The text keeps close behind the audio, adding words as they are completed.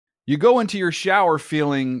You go into your shower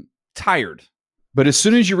feeling tired, but as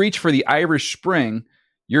soon as you reach for the Irish Spring,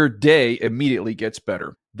 your day immediately gets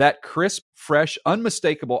better. That crisp, fresh,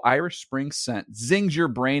 unmistakable Irish Spring scent zings your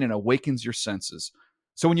brain and awakens your senses.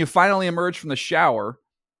 So when you finally emerge from the shower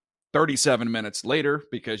 37 minutes later,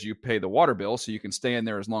 because you pay the water bill so you can stay in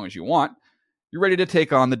there as long as you want, you're ready to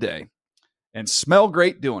take on the day and smell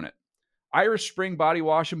great doing it. Irish Spring Body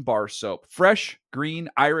Wash and Bar Soap. Fresh, green,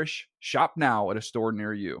 Irish. Shop now at a store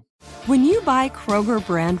near you. When you buy Kroger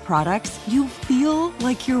brand products, you feel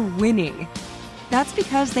like you're winning. That's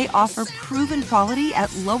because they offer proven quality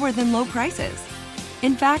at lower than low prices.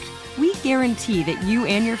 In fact, we guarantee that you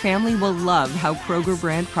and your family will love how Kroger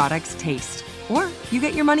brand products taste, or you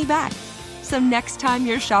get your money back. So next time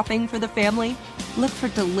you're shopping for the family, look for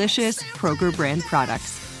delicious Kroger brand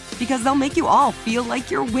products, because they'll make you all feel like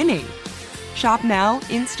you're winning. Shop now,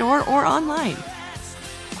 in-store, or online.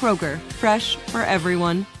 Kroger, fresh for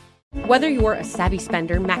everyone. Whether you're a savvy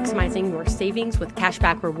spender maximizing your savings with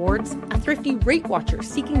cashback rewards, a thrifty rate watcher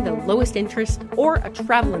seeking the lowest interest, or a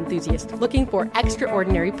travel enthusiast looking for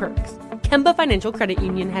extraordinary perks, Kemba Financial Credit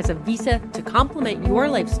Union has a visa to complement your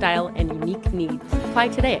lifestyle and unique needs. Apply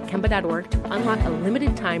today at Kemba.org to unlock a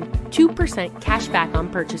limited time 2% cash back on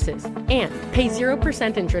purchases and pay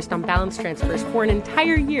 0% interest on balance transfers for an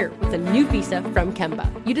entire year with a new visa from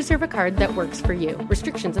Kemba. You deserve a card that works for you.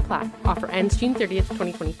 Restrictions apply. Offer ends June 30th,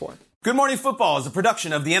 2024. Good Morning Football is a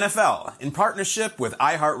production of the NFL in partnership with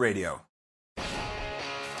iHeartRadio.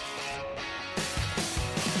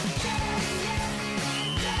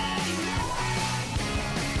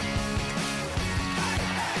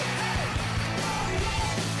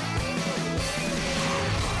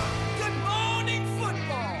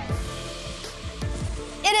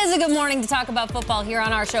 It is a good morning to talk about football here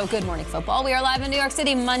on our show, Good Morning Football. We are live in New York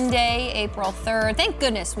City Monday, April 3rd. Thank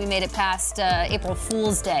goodness we made it past April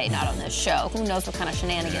Fool's Day, not on this show. Who knows what kind of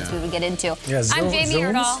shenanigans we would get into. Yeah, I'm Jamie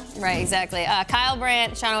Erdahl. Right, exactly. Kyle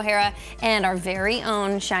Brandt, Sean O'Hara, and our very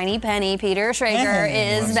own shiny penny, Peter Schrager,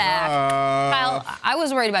 is back. Kyle, I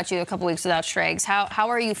was worried about you a couple weeks without Schrags. How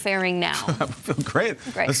are you faring now? I feel great.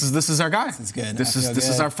 Great. This is our guy. It's good. This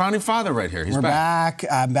is our founding father right here. He's We're back.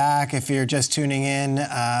 I'm back. If you're just tuning in,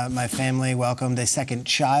 my family welcomed a second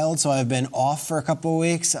child, so I've been off for a couple of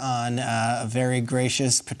weeks on a very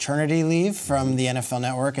gracious paternity leave from the NFL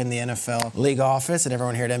Network and the NFL League office and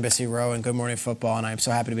everyone here at Embassy Row and Good Morning Football, and I'm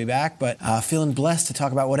so happy to be back, but feeling blessed to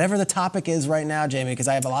talk about whatever the topic is right now, Jamie, because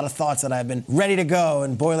I have a lot of thoughts that I've been ready to go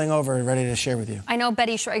and boiling over and ready to share with you. I know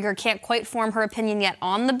Betty Schrager can't quite form her opinion yet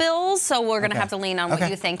on the Bills, so we're going to have to lean on what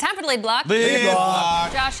you think. Time for the lead block. Lead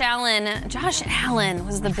block. Josh Allen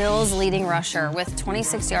was the Bills' leading rusher with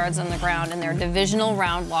 26 yards on the ground in their divisional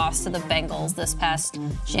round loss to the Bengals this past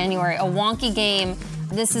January. A wonky game.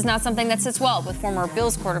 This is not something that sits well with former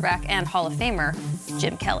Bills quarterback and Hall of Famer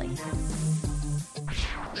Jim Kelee.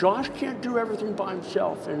 Josh can't do everything by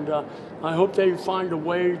himself, and I hope they find a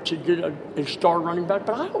way to get a star running back.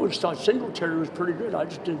 But I always thought Singletary was pretty good. I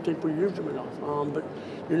just didn't think we used him enough. But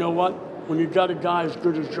you know what? When you got a guy as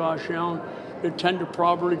good as Josh Allen, you tend to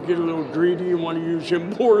probably get a little greedy and want to use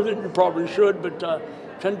him more than you probably should. But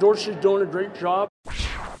Ken Dorsey's doing a great job.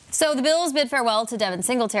 So the Bills bid farewell to Devin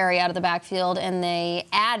Singletary out of the backfield, and they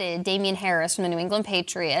added Damian Harris from the New England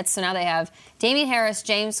Patriots. So now they have Damian Harris,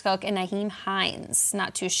 James Cook, and Nyheim Hines.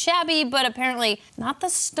 Not too shabby, but apparently not the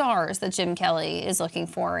stars that Jim Kelee is looking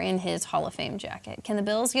for in his Hall of Fame jacket. Can the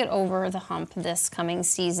Bills get over the hump this coming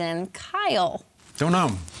season? Kyle. Don't know.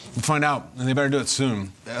 We'll find out, and they better do it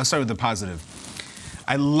soon. I'll start with the positive.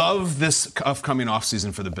 I love this upcoming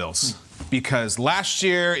offseason for the Bills. Because last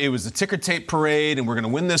year it was the ticker tape parade, and we're going to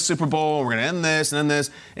win this Super Bowl, and we're going to end this and end this.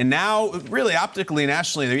 And now, really, optically,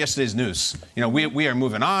 nationally, they're yesterday's news. You know, we are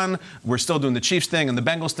moving on. We're still doing the Chiefs thing and the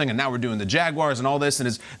Bengals thing, and now we're doing the Jaguars and all this.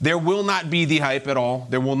 And there will not be the hype at all.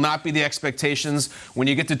 There will not be the expectations. When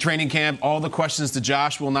you get to training camp, all the questions to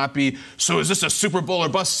Josh will not be, so is this a Super Bowl or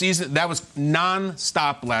bust season? That was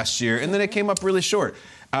nonstop last year, and then it came up really short.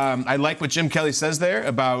 I like what Jim Kelee says there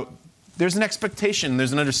about there's an expectation,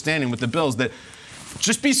 there's an understanding with the Bills that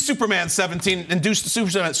just be Superman 17 and do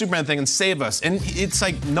the Superman thing and save us. And it's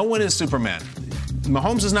like no one is Superman.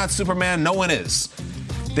 Mahomes is not Superman. No one is.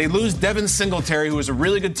 They lose Devin Singletary, who was a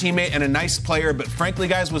really good teammate and a nice player, but frankly,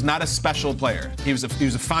 guys, was not a special player. He was a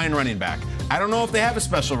fine running back. I don't know if they have a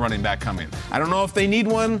special running back coming. I don't know if they need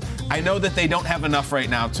one. I know that they don't have enough right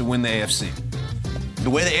now to win the AFC. The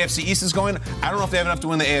way the AFC East is going, I don't know if they have enough to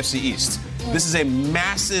win the AFC East. This is a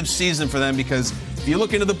massive season for them because if you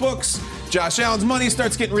look into the books, Josh Allen's money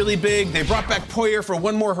starts getting really big. They brought back Poyer for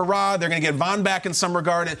one more hurrah. They're going to get Von back in some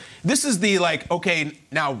regard. This is the, okay,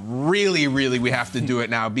 now really, really we have to do it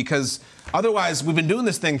now, because otherwise we've been doing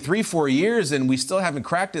this thing 3-4 years and we still haven't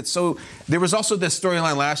cracked it. So there was also this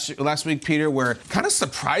storyline last week, Peter, where kind of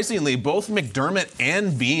surprisingly both McDermott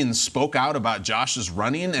and Bean spoke out about Josh's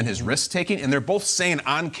running and his risk taking, and they're both saying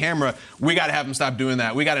on camera, we got to have him stop doing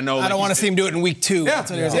that. We got to know. I don't want to see him do it in week 2. Yeah,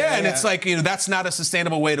 and it's like, that's not a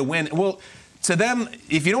sustainable way to win. Well, to them,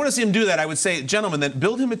 if you don't want to see him do that, I would say, gentlemen, then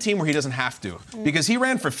build him a team where he doesn't have to. Because he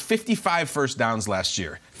ran for 55 first downs last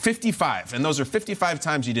year. 55. And those are 55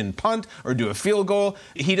 times he didn't punt or do a field goal.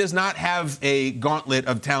 He does not have a gauntlet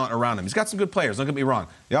of talent around him. He's got some good players, don't get me wrong.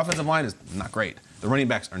 The offensive line is not great. The running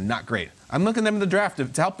backs are not great. I'm looking at them in the draft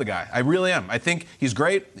to help the guy. I really am. I think he's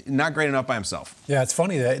great, not great enough by himself. Yeah, it's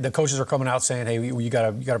funny that the coaches are coming out saying, "Hey, you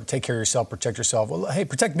got to take care of yourself, protect yourself." Well, hey,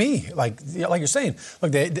 protect me, like you're saying.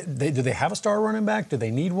 Look, do they have a star running back? Do they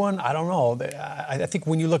need one? I don't know. I think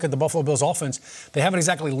when you look at the Buffalo Bills offense, they haven't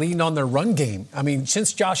exactly leaned on their run game. I mean,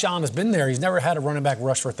 since Josh Allen has been there, he's never had a running back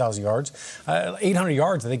rush for 1,000 yards. 800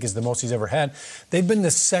 yards, I think, is the most he's ever had. They've had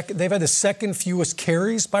the second fewest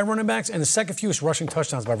carries by running backs and the second fewest rushing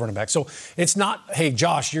touchdowns by running backs. So it's not, hey,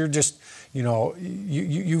 Josh, you're just,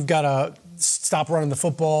 you've got to stop running the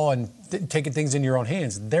football and taking things in your own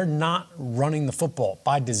hands. They're not running the football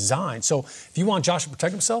by design. So if you want Josh to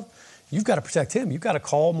protect himself, you've got to protect him. You've got to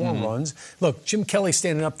call more runs. Look, Jim Kelly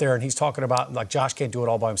standing up there and he's talking about, Josh can't do it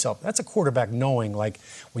all by himself. That's a quarterback knowing, when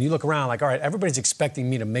you look around, all right, everybody's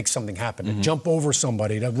expecting me to make something happen, to jump over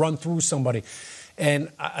somebody, to run through somebody. And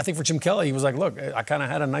I think for Jim Kelly, he was like, look, I kind of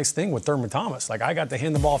had a nice thing with Thurman Thomas. I got to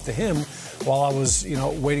hand the ball off to him while I was,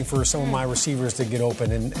 waiting for some of my receivers to get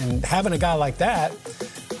open. And having a guy like that,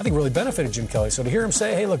 I think really benefited Jim Kelly. So to hear him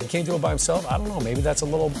say, hey, look, he can't do it by himself, I don't know. Maybe that's a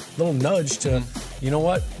little nudge to, you know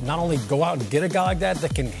what, not only go out and get a guy like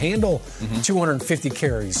that can handle 250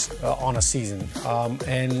 carries on a season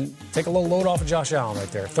and take a little load off of Josh Allen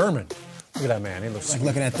right there. Thurman. Look at that man. He looks like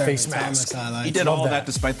looking at the face mask. He did all that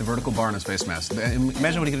despite the vertical bar on his face mask.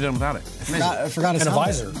 Imagine what he could have done without it. I forgot his and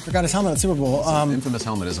helmet. A visor. Forgot his helmet at Super Bowl. It's an infamous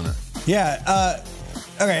helmet, isn't it? Yeah.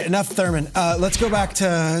 Okay, enough Thurman. Let's go back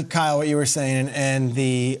to Kyle, what you were saying, and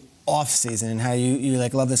the offseason, and how you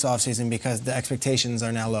love this offseason because the expectations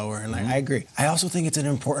are now lower. And I agree. I also think it's an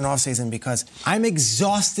important offseason because I'm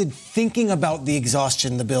exhausted thinking about the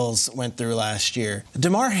exhaustion the Bills went through last year. The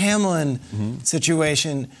Damar Hamlin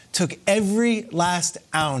situation took every last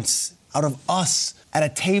ounce out of us at a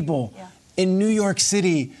table in New York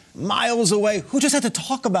City, miles away, who just had to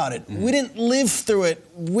talk about it. We didn't live through it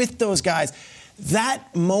with those guys.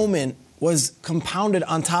 That moment was compounded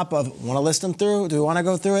on top of, want to list them through? Do we want to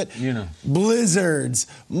go through it? Blizzards,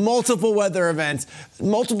 multiple weather events,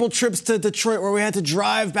 multiple trips to Detroit where we had to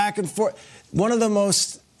drive back and forth. One of the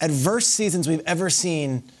most adverse seasons we've ever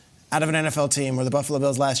seen out of an NFL team were the Buffalo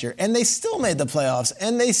Bills last year. And they still made the playoffs,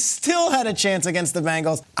 and they still had a chance against the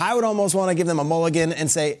Bengals. I would almost want to give them a mulligan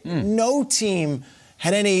and say no team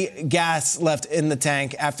had any gas left in the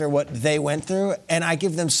tank after what they went through, and I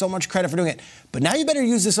give them so much credit for doing it. But now you better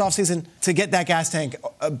use this offseason to get that gas tank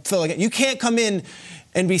filling it. You can't come in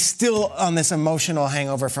and be still on this emotional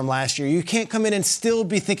hangover from last year. You can't come in and still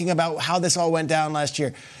be thinking about how this all went down last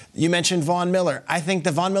year. You mentioned Von Miller. I think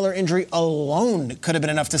the Von Miller injury alone could have been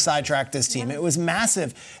enough to sidetrack this team. It was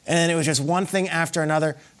massive, and it was just one thing after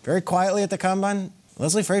another. Very quietly at the Combine,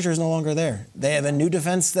 Leslie Frazier is no longer there. They have a new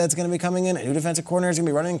defense that's going to be coming in. A new defensive coordinator is going to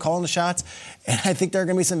be running and calling the shots. And I think there are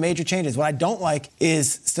going to be some major changes. What I don't like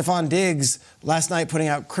is Stephon Diggs last night putting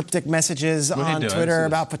out cryptic messages on Twitter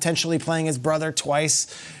about potentially playing his brother twice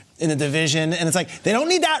in the division. And it's like, they don't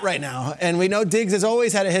need that right now. And we know Diggs has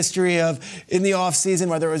always had a history of, in the offseason,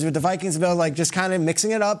 whether it was with the Vikings, just kind of mixing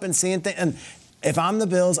it up and seeing things. And if I'm the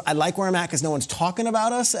Bills, I like where I'm at because no one's talking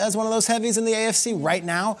about us as one of those heavies in the AFC right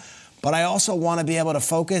now. But I also want to be able to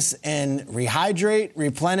focus and rehydrate,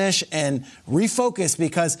 replenish, and refocus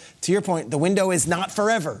because, to your point, the window is not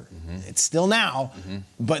forever. It's still now,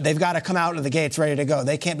 but they've got to come out of the gates ready to go.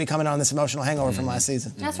 They can't be coming on this emotional hangover from last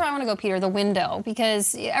season. That's where I want to go, Peter, the window,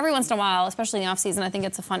 because every once in a while, especially in the offseason, I think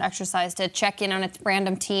it's a fun exercise to check in on a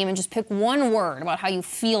random team and just pick one word about how you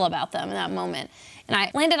feel about them in that moment. And I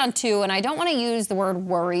landed on 2, and I don't want to use the word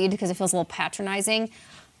worried because it feels a little patronizing.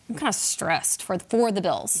 I'm kind of stressed for the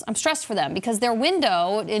Bills. I'm stressed for them because their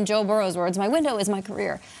window, in Joe Burrow's words, my window is my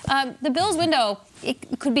career. The Bills' window,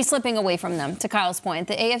 it could be slipping away from them, to Kyle's point.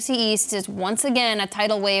 The AFC East is once again a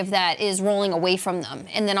tidal wave that is rolling away from them.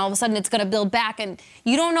 And then all of a sudden it's going to build back, and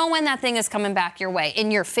you don't know when that thing is coming back your way,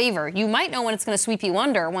 in your favor. You might know when it's going to sweep you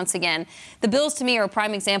under once again. The Bills, to me, are a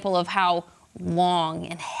prime example of how long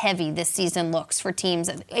and heavy this season looks for teams.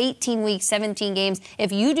 18 weeks, 17 games.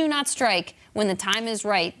 If you do not strike when the time is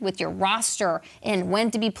right with your roster and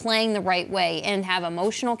when to be playing the right way and have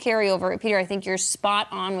emotional carryover, Peter, I think you're spot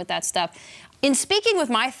on with that stuff. In speaking with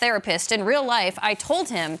my therapist in real life, I told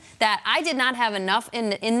him that I did not have enough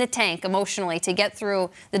in the tank emotionally to get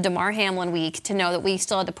through the DeMar Hamlin week to know that we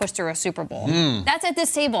still had to push through a Super Bowl. That's at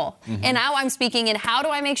this table. And now I'm speaking in how do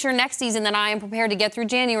I make sure next season that I am prepared to get through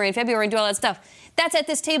January and February and do all that stuff. That's at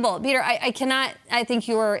this table. Peter, I think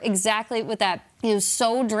you were exactly with that. It was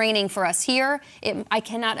so draining for us here. I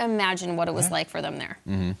cannot imagine what it was like for them there.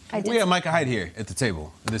 We have Micah Hyde here at the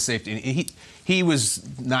table, the safety. And he was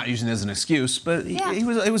not using it as an excuse, but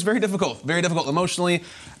it was very difficult emotionally.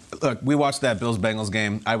 Look, we watched that Bills-Bengals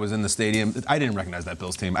game. I was in the stadium. I didn't recognize that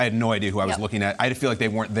Bills team. I had no idea who I was looking at. I feel like they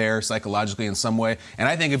weren't there psychologically in some way. And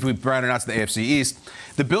I think if we brought it out to the AFC East,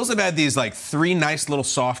 the Bills have had these, 3 nice little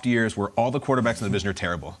soft years where all the quarterbacks in the division are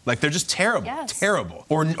terrible. They're just terrible. Terrible.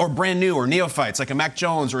 Or brand new or neophytes, like a Mac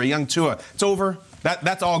Jones or a young Tua. It's over.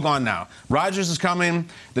 That's all gone now. Rodgers is coming.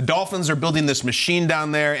 The Dolphins are building this machine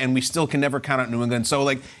down there, and we still can never count out New England. So,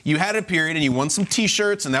 you had a period, and you won some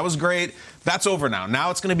T-shirts, and that was great. That's over now. Now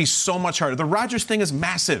it's going to be so much harder. The Rodgers thing is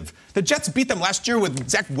massive. The Jets beat them last year with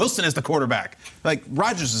Zach Wilson as the quarterback.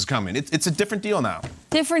 Rodgers is coming. It's a different deal now.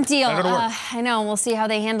 Different deal. I know. We'll see how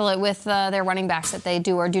they handle it with their running backs that they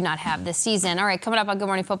do or do not have this season. All right, coming up on Good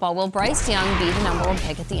Morning Football, will Bryce Young be the number 1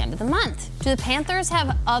 pick at the end of the month? Do the Panthers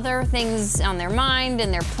have other things on their mind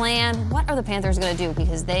and their plan? What are the Panthers going to do?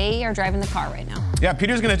 Because they are driving the car right now. Yeah,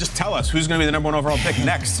 Peter's going to just tell us who's going to be the number 1 overall pick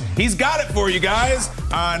next. He's got it for you guys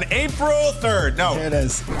on April 3rd. No. Here it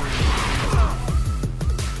is.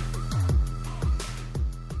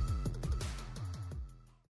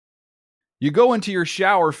 You go into your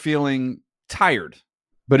shower feeling tired,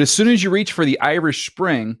 but as soon as you reach for the Irish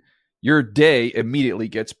Spring, your day immediately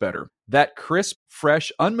gets better. That crisp,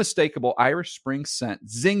 fresh, unmistakable Irish Spring scent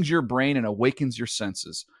zings your brain and awakens your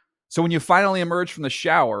senses. So when you finally emerge from the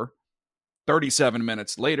shower, 37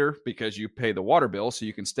 minutes later, because you pay the water bill so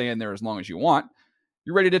you can stay in there as long as you want,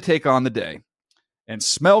 you're ready to take on the day. And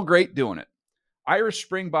smell great doing it. Irish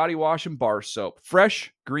Spring Body Wash and Bar Soap.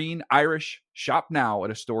 Fresh, green, Irish. Shop now at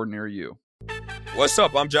a store near you. What's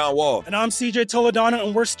up? I'm John Wall. And I'm CJ Toledano,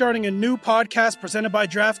 and we're starting a new podcast presented by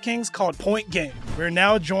DraftKings called Point Game. We're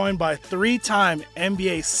now joined by 3-time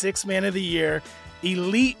NBA Sixth Man of the Year,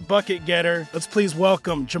 elite bucket getter. Let's please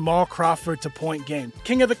welcome Jamal Crawford to Point Game.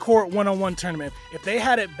 King of the Court one-on-one tournament. If they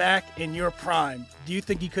had it back in your prime, do you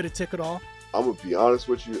think you could have took it all? I'm going to be honest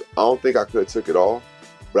with you. I don't think I could have took it all,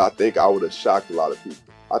 but I think I would have shocked a lot of people.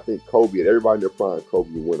 I think Kobe and everybody in their prime, Kobe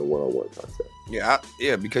would win a one-on-one contest. Yeah,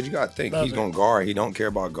 because you got to think. He's going to guard. He don't care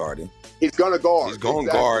about guarding. He's going to guard. He's going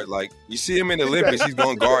to guard. You see him in the Olympics, he's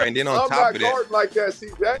going to guard. And then on top of that. I'm not guarding like that,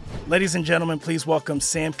 CJ. Ladies and gentlemen, please welcome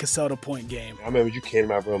Sam Cassell to Point Game. I remember you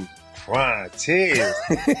came out from crying, tears.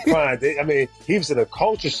 Crying. He was in a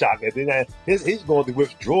culture shock. And then he's going through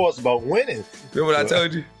withdrawals about winning. Remember what I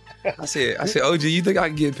told you? I said, OG, you think I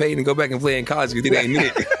can get paid and go back and play in college because it ain't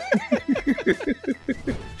it?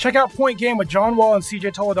 Check out Point Game with John Wall and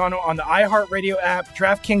CJ Toledano on the iHeartRadio app,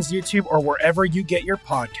 DraftKings YouTube, or wherever you get your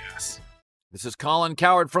podcasts. This is Colin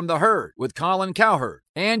Cowherd from The Herd with Colin Cowherd.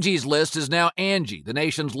 Angie's List is now Angie, the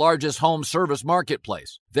nation's largest home service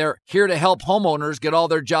marketplace. They're here to help homeowners get all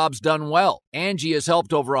their jobs done well. Angie has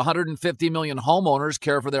helped over 150 million homeowners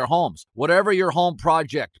care for their homes. Whatever your home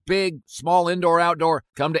project, big, small, indoor, outdoor,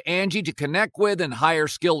 come to Angie to connect with and hire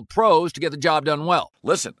skilled pros to get the job done well.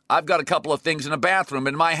 Listen, I've got a couple of things in a bathroom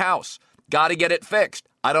in my house. Got to get it fixed.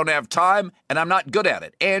 I don't have time, and I'm not good at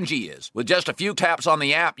it. Angie is. With just a few taps on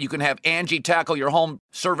the app, you can have Angie tackle your home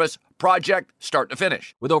service project start to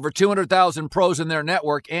finish. With over 200,000 pros in their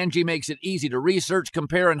network, Angie makes it easy to research,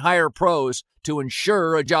 compare, and hire pros to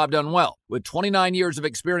ensure a job done well. With 29 years of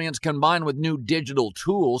experience combined with new digital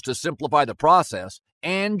tools to simplify the process,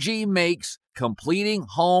 Angie makes completing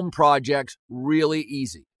home projects really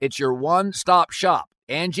easy. It's your one-stop shop.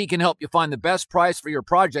 Angie can help you find the best price for your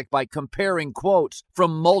project by comparing quotes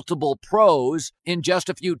from multiple pros in just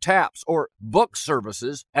a few taps, or book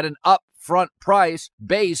services at an upfront price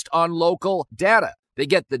based on local data. They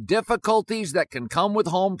get the difficulties that can come with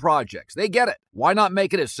home projects. They get it. Why not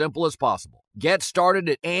make it as simple as possible? Get started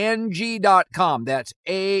at Angie.com. That's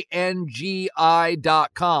ANGI.com,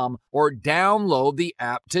 or download the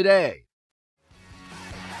app today.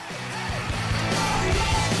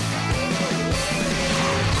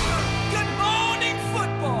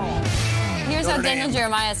 Here's how Daniel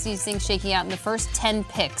Jeremiah sees things shaking out in the first 10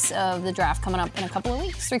 picks of the draft coming up in a couple of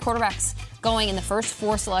weeks. 3 quarterbacks going in the first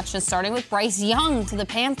 4 selections, starting with Bryce Young to the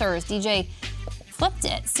Panthers. DJ flipped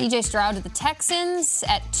it. CJ Stroud to the Texans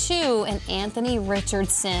at 2, and Anthony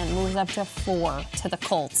Richardson moves up to 4 to the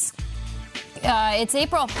Colts. It's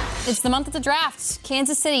April. It's the month of the draft.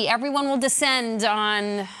 Kansas City. Everyone will descend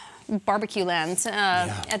on barbecue land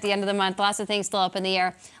at the end of the month. Lots of things still up in the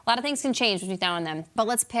air. A lot of things can change between now and then. But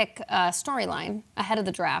let's pick a storyline ahead of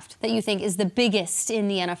the draft that you think is the biggest in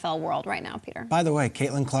the NFL world right now, Peter. By the way,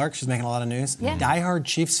 Caitlin Clark, she's making a lot of news. Yeah. Diehard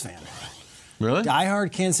Chiefs fan. Really?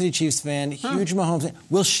 Diehard Kansas City Chiefs fan, huge Mahomes fan.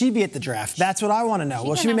 Will she be at the draft? That's what I want to know.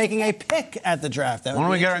 Will she be making a pick at the draft? Why don't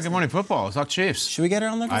we get her on Good Morning Football? Let's talk Chiefs. Should we get her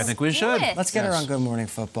on the draft? I think we should. Let's get her on Good Morning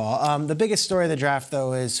Football. The biggest story of the draft,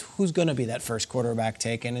 though, is who's going to be that first quarterback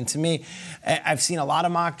taken. And to me, I've seen a lot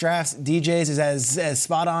of mock drafts. DJ's is as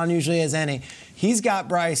spot on usually as any. He's got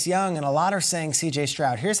Bryce Young, and a lot are saying C.J.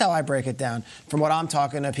 Stroud. Here's how I break it down from what I'm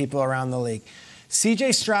talking to people around the league.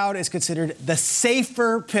 C.J. Stroud is considered the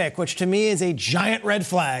safer pick, which to me is a giant red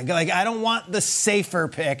flag. Like, I don't want the safer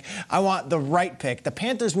pick. I want the right pick. The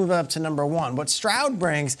Panthers move up to number 1. What Stroud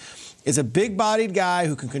brings is a big-bodied guy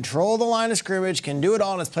who can control the line of scrimmage, can do it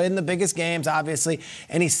all, and has played in the biggest games, obviously,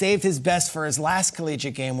 and he saved his best for his last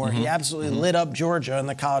collegiate game where he absolutely lit up Georgia in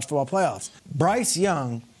the college football playoffs. Bryce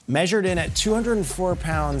Young measured in at 204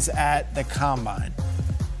 pounds at the Combine.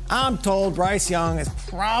 I'm told Bryce Young is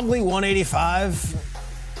probably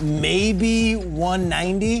 185, maybe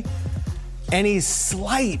 190, and he's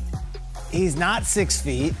slight. He's not 6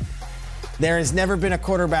 feet. There has never been a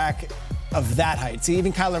quarterback of that height. See,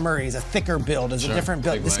 even Kyler Murray is a thicker build, is a different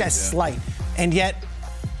build. This guy's slight. And yet,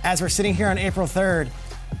 as we're sitting here on April 3rd,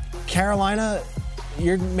 Carolina,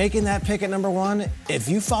 you're making that pick at number 1. If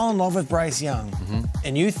you fall in love with Bryce Young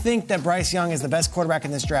and you think that Bryce Young is the best quarterback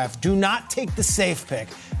in this draft, do not take the safe pick.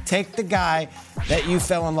 Take the guy that you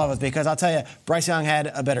fell in love with, because I'll tell you, Bryce Young had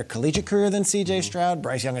a better collegiate career than C.J. Stroud.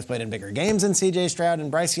 Bryce Young has played in bigger games than C.J. Stroud, and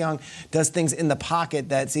Bryce Young does things in the pocket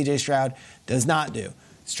that C.J. Stroud does not do.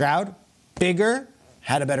 Stroud, bigger,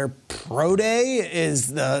 had a better pro day,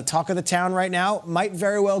 is the talk of the town right now, might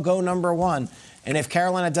very well go number 1. And if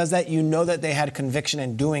Carolina does that, you know that they had conviction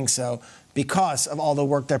in doing so because of all the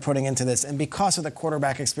work they're putting into this and because of the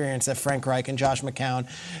quarterback experience that Frank Reich and Josh McCown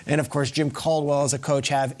and, of course, Jim Caldwell as a coach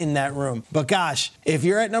have in that room. But, gosh, if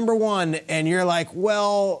you're at number 1 and you're like,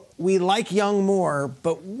 well, we like Young more,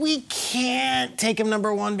 but we can't take him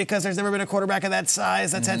number 1 because there's never been a quarterback of that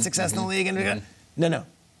size that's had success in the league. And No.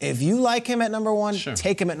 If you like him at number 1,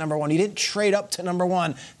 take him at number 1. You didn't trade up to number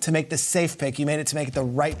 1 to make the safe pick. You made it to make it the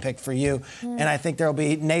right pick for you. And I think there will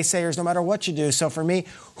be naysayers no matter what you do. So for me,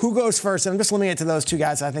 who goes first? And I'm just limiting it to those 2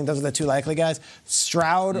 guys. I think those are the 2 likely guys.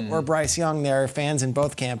 Stroud or Bryce Young. There are fans in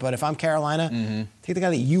both camp. But if I'm Carolina, take the guy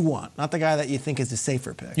that you want, not the guy that you think is the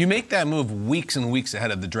safer pick. You make that move weeks and weeks ahead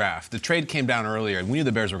of the draft. The trade came down earlier. We knew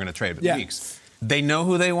the Bears were going to trade, but weeks. They know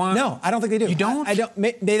who they want? No, I don't think they do. You don't? I don't.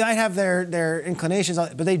 They might have their inclinations,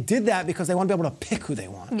 but they did that because they want to be able to pick who they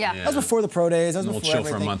want. Yeah. That was before the pro days. That was we'll before chill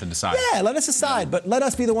everything. for a month and decide. Yeah, let us decide, but let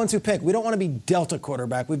us be the ones who pick. We don't want to be dealt a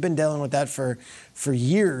quarterback. We've been dealing with that for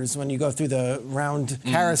years when you go through the round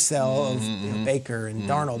carousel of Baker and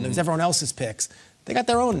Darnold. There's everyone else's picks. They got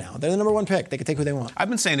their own now. They're the number 1 pick. They can take who they want. I've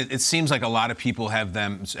been saying it seems like a lot of people have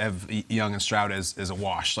Young and Stroud as a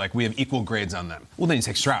wash. Like, we have equal grades on them. Well, then you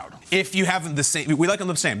take Stroud. If you have the same, we like them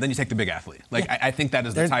the same, then you take the big athlete. Like, I think that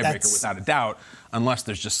is the tiebreaker without a doubt, unless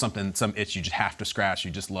there's just some itch you just have to scratch.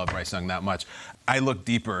 You just love Bryce Young that much. I look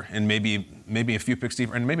deeper, and maybe a few picks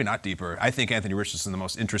deeper, and maybe not deeper. I think Anthony Richardson is the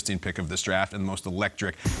most interesting pick of this draft and the most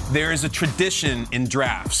electric. There is a tradition in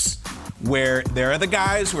drafts where there are the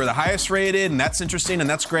guys who are the highest rated, and that's interesting and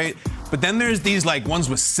that's great. But then there's these like ones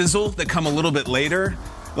with sizzle that come a little bit later.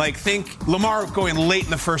 Like, think Lamar going late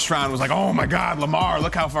in the first round was like, oh my God, Lamar,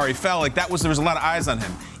 look how far he fell. Like, there was a lot of eyes on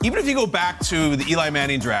him. Even if you go back to the Eli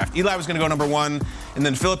Manning draft, Eli was going to go number 1, and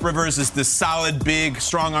then Phillip Rivers is this solid, big,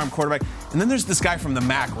 strong-arm quarterback. And then there's this guy from the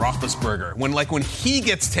MAC, Roethlisberger. When he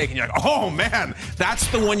gets taken, you're like, oh man, that's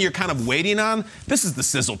the one you're kind of waiting on. This is the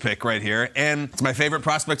sizzle pick right here, and it's my favorite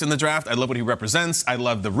prospect in the draft. I love what he represents. I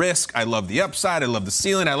love the risk. I love the upside. I love the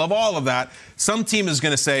ceiling. I love all of that. Some team is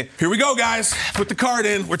going to say, here we go, guys. Put the card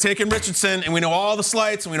in. We're taking Richardson, and we know all the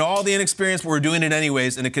slights, and we know all the inexperience, but we're doing it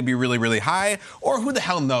anyways, and it could be really, really high. Or who the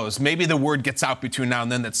hell knows? knows? Maybe the word gets out between now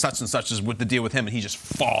and then that such and such is with the deal with him, and he just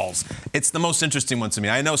falls. It's the most interesting one to me.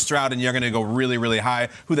 I know Stroud and you're going to go really, really high.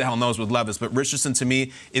 Who the hell knows with Levis? But Richardson, to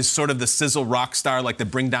me, is sort of the sizzle rock star, like the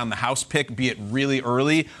bring down the house pick, be it really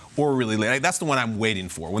early or really late. Like, that's the one I'm waiting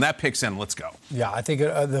for. When that pick's in, let's go. Yeah, I think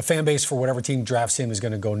the fan base for whatever team drafts him is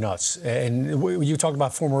going to go nuts. And you talked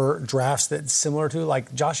about former drafts that's similar to,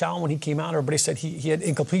 like Josh Allen, when he came out, everybody said he had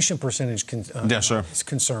incompletion percentage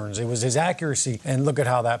concerns. It was his accuracy, and look at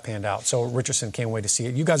how that panned out. So Richardson, can't wait to see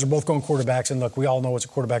it. You guys are both going quarterbacks, and look, we all know it's a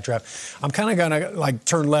quarterback draft. I'm kind of going to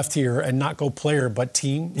turn left here and not go player, but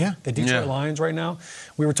team. Yeah. The Detroit Lions right now.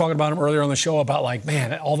 We were talking about them earlier on the show about, like,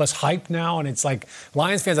 man, all this hype now, and it's like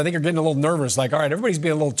Lions fans, I think, are getting a little nervous. Like, all right, everybody's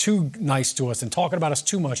being a little too nice to us and talking about us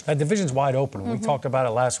too much. That division's wide open. We talked about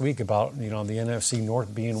it last week about, the NFC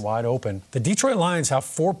North being wide open. The Detroit Lions have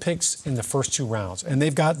 4 picks in the first 2 rounds, and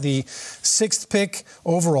they've got the 6th pick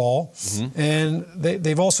overall, and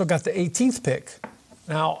they've also got the 18th pick.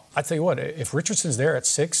 Now, I tell you what, if Richardson's there at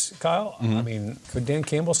 6, Kyle, I mean, could Dan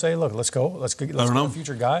Campbell say, look, let's go a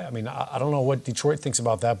future guy? I mean, I don't know what Detroit thinks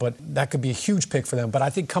about that, but that could be a huge pick for them. But I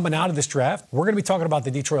think coming out of this draft, we're going to be talking about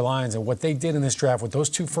the Detroit Lions and what they did in this draft with those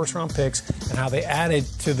 2 first-round picks and how they added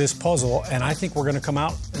to this puzzle. And I think we're going to come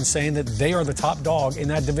out and saying that they are the top dog in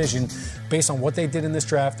that division based on what they did in this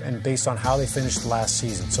draft and based on how they finished last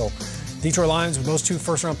season. So Detroit Lions with those 2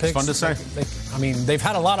 first-round picks. Fun to say. They've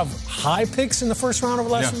had a lot of high picks in the first round over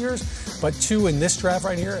the last few years, but 2 in this draft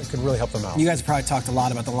right here, it could really help them out. You guys have probably talked a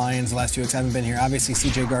lot about the Lions the last 2 weeks. I haven't been here. Obviously,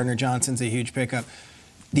 C.J. Gardner-Johnson's a huge pickup.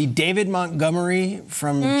 The David Montgomery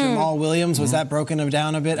from Jamal Williams, was that broken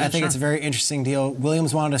down a bit? Yeah, I think it's a very interesting deal.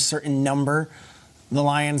 Williams wanted a certain number. The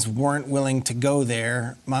Lions weren't willing to go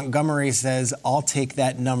there. Montgomery says, I'll take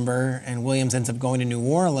that number, and Williams ends up going to New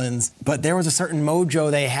Orleans. But there was a certain mojo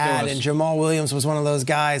they had, and Jamal Williams was one of those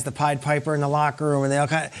guys, the Pied Piper in the locker room, and they all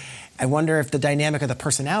kind of... I wonder if the dynamic of the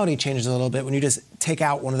personality changes a little bit when you just take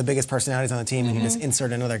out one of the biggest personalities on the team and you just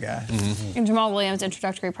insert another guy. And Jamal Williams'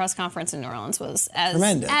 introductory press conference in New Orleans was as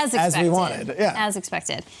expected. As we wanted. Yeah. As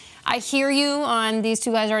expected. I hear you on these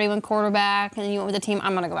 2 guys already went quarterback, and then you went with the team.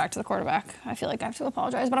 I'm going to go back to the quarterback. I feel like I have to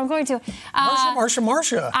apologize, but I'm going to.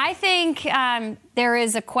 Marsha. I think there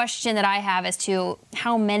is a question that I have as to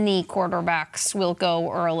how many quarterbacks will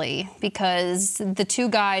go early, because the 2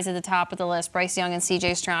 guys at the top of the list, Bryce Young and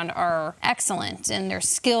C.J. Stroud, are excellent, and their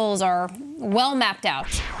skills are well mapped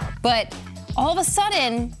out. But all of a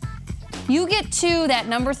sudden, you get to that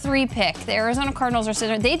number 3 pick. The Arizona Cardinals are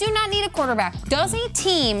sitting there. They do not need a quarterback. Does a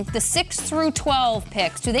team, the 6 through 12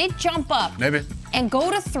 picks, do they jump up and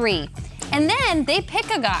go to 3? And then they pick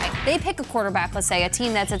a guy. They pick a quarterback, let's say, a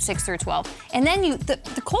team that's at 6 through 12. And then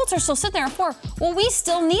the Colts are still sitting there at 4. Well, we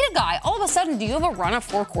still need a guy. All of a sudden, do you have a run of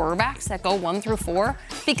 4 quarterbacks that go 1 through 4?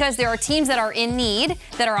 Because there are teams that are in need,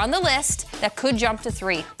 that are on the list, that could jump to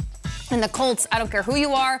 3. And the Colts, I don't care who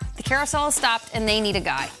you are, the carousel has stopped, and they need a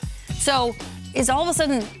guy. So is all of a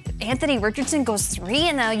sudden Anthony Richardson goes 3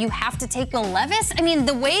 and now you have to take Will Levis? I mean,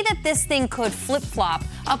 the way that this thing could flip-flop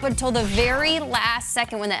up until the very last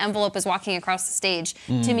second when the envelope is walking across the stage,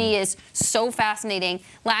 to me is so fascinating.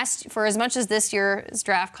 For as much as this year's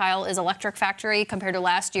draft, Kyle, is Electric Factory compared to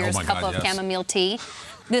last year's cup of chamomile tea,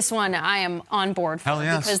 this one I am on board for,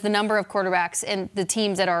 because the number of quarterbacks and the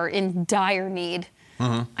teams that are in dire need.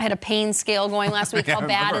 I had a pain scale going last week. How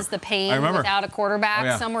bad is the pain without a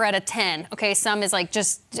quarterback? Some were at a 10. Okay, some is like,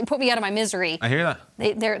 just put me out of my misery. I hear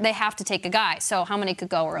that. They have to take a guy. So how many could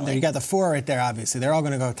go early? There, you got the 4 right there, obviously. They're all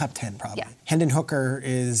going to go top 10 probably. Yeah. Hendon Hooker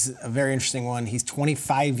is a very interesting one. He's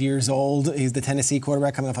 25 years old. He's the Tennessee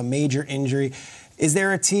quarterback coming off a major injury. Is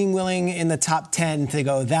there a team willing in the top 10 to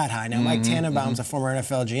go that high? Now, Mike Tannenbaum's a former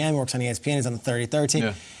NFL GM, works on ESPN, he's on the 33rd team.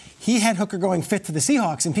 Yeah. He had Hooker going 5th to the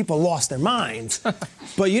Seahawks, and people lost their minds.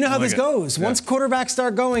 But you know how this goes. Once quarterbacks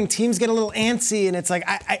start going, teams get a little antsy, and it's like,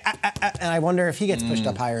 and I wonder if he gets pushed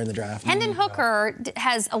up higher in the draft. Hendon Hooker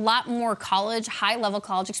has a lot more high-level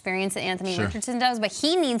college experience than Anthony Richardson does, but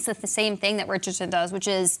he needs the same thing that Richardson does, which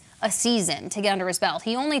is a season to get under his belt.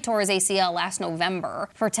 He only tore his ACL last November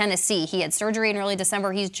for Tennessee. He had surgery in early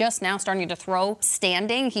December. He's just now starting to throw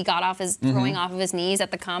standing. He got off throwing off of his knees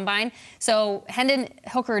at the combine. So Hendon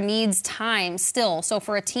Hooker needs time still. So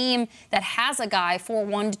for a team that has a guy for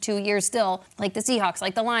 1 to 2 years still, like the Seahawks,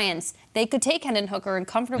 like the Lions, they could take Hendon Hooker and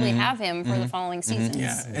comfortably have him for the following seasons.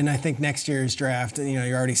 Yeah, and I think next year's draft,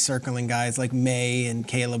 you're already circling guys like May and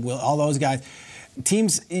Caleb, all those guys.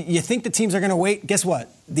 Teams, you think the teams are going to wait. Guess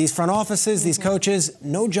what? These front offices, these coaches,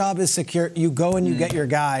 no job is secure. You go and you get your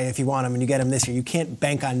guy if you want him, and you get him this year. You can't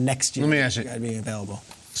bank on next year. Let me ask you. Got to be available.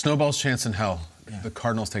 Snowball's chance in hell. The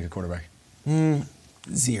Cardinals take a quarterback. 0.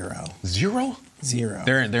 0? Zero.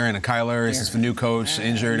 They're in a Kyler. This is the new coach,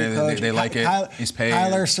 injured. They like it. He's paid.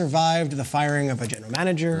 Kyler survived the firing of a general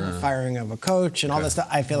manager, firing of a coach, and all this stuff.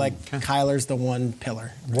 I feel like Kyler's the one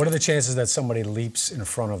pillar. What are the chances that somebody leaps in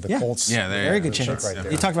front of the Colts? Yeah, very good chance. Right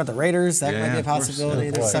there. You talked about the Raiders. That might be a possibility.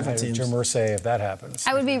 There's several teams. Jim Irsay, if that happens.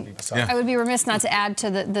 I would be remiss not to add to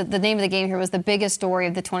the name of the game here was the biggest story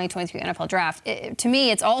of the 2023 NFL Draft. To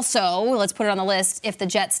me, it's also, let's put it on the list, if the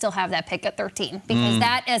Jets still have that pick at 13. Because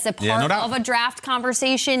that is a part of a draft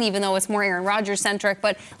conversation, even though it's more Aaron Rodgers-centric,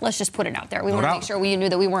 but let's just put it out there. We want to make sure we knew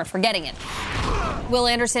that we weren't forgetting it. Will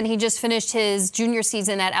Anderson, he just finished his junior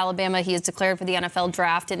season at Alabama. He is declared for the NFL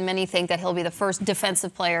Draft, and many think that he'll be the first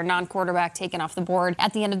defensive player, non-quarterback, taken off the board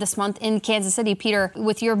at the end of this month in Kansas City. Peter,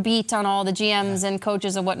 with your beat on all the GMs and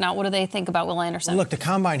coaches and whatnot, what do they think about Will Anderson? Look, the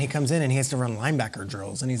combine, he comes in and he has to run linebacker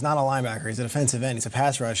drills, and he's not a linebacker. He's a defensive end. He's a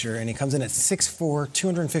pass rusher, and he comes in at 6'4",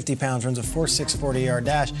 250 pounds, runs a 4.6 40-yard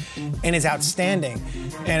dash, and is outstanding.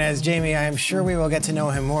 And as Jamie, I'm sure we will get to know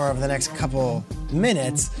him more over the next couple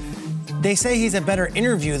minutes. They say he's a better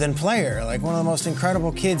interview than player, like one of the most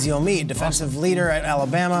incredible kids you'll meet. Defensive leader at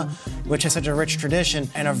Alabama, which has such a rich tradition,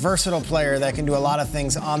 and a versatile player that can do a lot of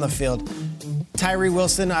things on the field. Tyree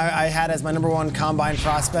Wilson, I had as my number one combine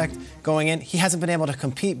prospect going in. He hasn't been able to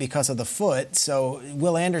compete because of the foot, so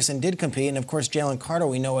Will Anderson did compete, and of course Jalen Carter,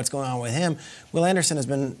 we know what's going on with him. Will Anderson has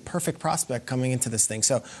been perfect prospect coming into this thing.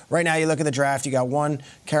 So right now you look at the draft, you got 1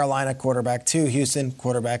 Carolina quarterback, 2 Houston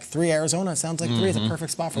quarterback, 3 Arizona. Sounds like 3 is a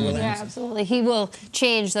perfect spot for Will Anderson. Yeah, absolutely. He will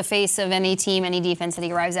change the face of any team, any defense that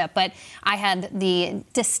he arrives at. But I had the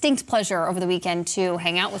distinct pleasure over the weekend to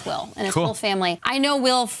hang out with Will and his whole family. I know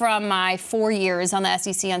Will from my 4 years on the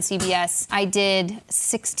SEC on CBS. I did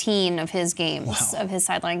 16 of his games, of his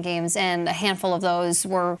sideline games, and a handful of those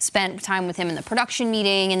were spent time with him in the production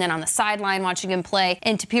meeting and then on the sideline watching him play.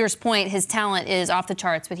 And to Peter's point, his talent is off the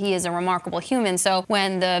charts, but he is a remarkable human. So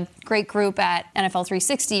when the great group at NFL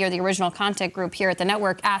 360 or the original content group here at the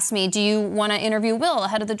network asked me, do you want to interview Will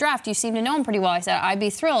ahead of the draft? You seem to know him pretty well. I said, I'd be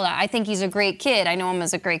thrilled. I think he's a great kid. I know him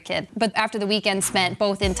as a great kid. But after the weekend spent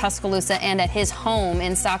both in Tuscaloosa and at his home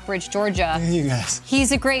in Stockbridge, Georgia, you guys.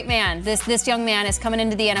 He's a great man. This young man is coming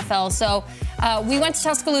into the NFL. So we went to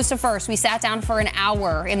Tuscaloosa first. We sat down for an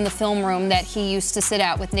hour in the film room that he used to sit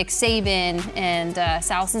at with Nick Saban and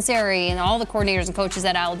Sal Sinceri and all the coordinators and coaches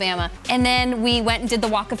at Alabama. And then we went and did the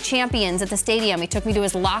Walk of Champions at the stadium. He took me to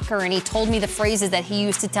his locker and he told me the phrases that he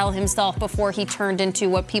used to tell himself before he turned into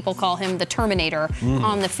what people call him the Terminator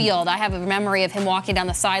on the field. I have a memory of him walking down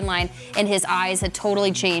the sideline and his eyes had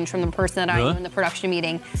totally changed from the person that I knew in the production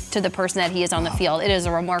meeting to the person that he is on the field. It is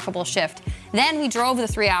a remarkable shift. Then we drove the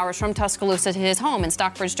 3 hours from Tuscaloosa to his home in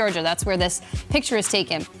Stockbridge, Georgia. That's where this picture is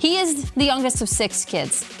taken. He is the youngest of 6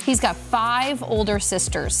 kids. He's got 5 older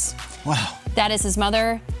sisters. Wow. That is his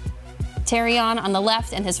mother, Terrion, on the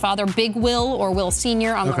left, and his father, Big Will, or Will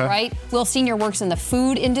Sr. on the right. Will Sr. works in the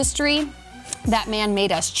food industry. That man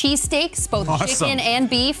made us cheesesteaks, both chicken and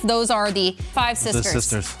beef. Those are the 5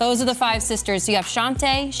 sisters. Those are the 5 sisters. You have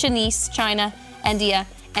Shantae, Shanice, China, India,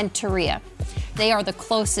 and Taria. They are the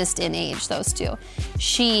closest in age, those 2.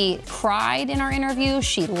 She cried in our interview.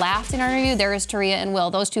 She laughed in our interview. There is Taria and Will.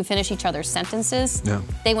 Those 2 finish each other's sentences. Yeah.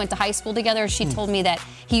 They went to high school together. She told me that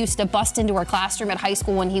he used to bust into her classroom at high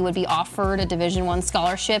school when he would be offered a Division I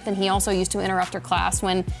scholarship, and he also used to interrupt her class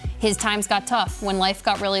when his times got tough, when life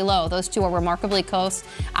got really low. Those 2 are remarkably close.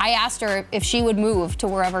 I asked her if she would move to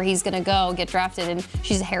wherever he's going to go, get drafted, and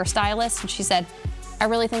she's a hairstylist, and she said, I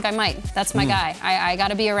really think I might. That's my guy. I got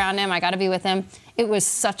to be around him. I got to be with him. It was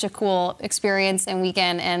such a cool experience and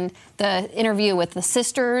weekend. And the interview with the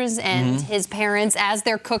sisters and his parents as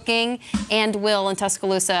they're cooking, and Will in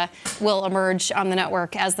Tuscaloosa will emerge on the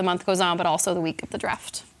network as the month goes on, but also the week of the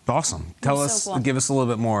draft. Awesome. Give us a little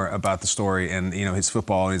bit more about the story and, his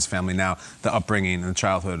football and his family now, the upbringing and the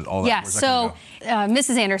childhood, all that. Yeah, so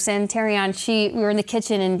Mrs. Anderson, Terrion, we were in the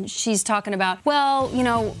kitchen and she's talking about,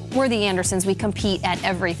 we're the Andersons. We compete at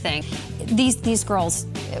everything. These girls,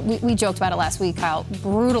 we joked about it last week, Kyle,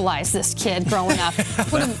 brutalized this kid growing up.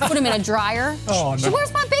 Put him in a dryer. Oh, no. She,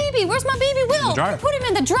 where's my baby? Where's my baby Will? Put him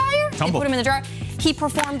in the dryer. They put him in the dryer. He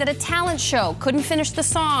performed at a talent show, couldn't finish the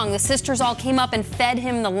song. The sisters all came up and fed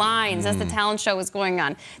him the lines as the talent show was going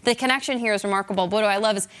on. The connection here is remarkable. What I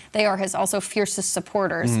love is they are his also fiercest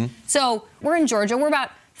supporters. So we're in Georgia. We're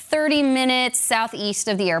about 30 minutes southeast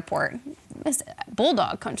of the airport. This is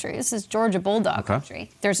Bulldog country. This is Georgia Bulldog country.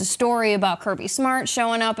 There's a story about Kirby Smart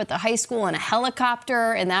showing up at the high school in a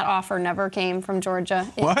helicopter, and that offer never came from Georgia.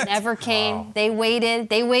 It never came. Oh. They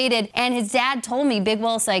waited. And his dad told me, Big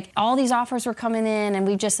Will's like, all these offers were coming in, and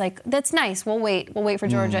we just like, that's nice. We'll wait for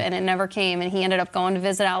Georgia. And it never came. And he ended up going to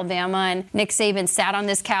visit Alabama, and Nick Saban sat on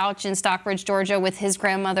this couch in Stockbridge, Georgia with his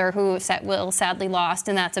grandmother, who Will sadly lost,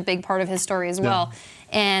 and that's a big part of his story as well.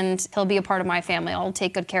 And he'll be a part of my family. I'll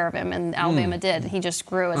take good care of him. And Alabama did. He just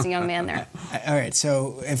grew as a young man there. All right.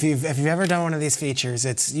 So if you've ever done one of these features,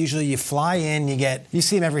 it's usually you fly in, you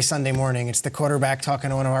see him every Sunday morning. It's the quarterback talking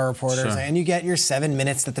to one of our reporters, and you get your 7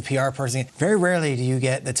 minutes that the PR person. Very rarely do you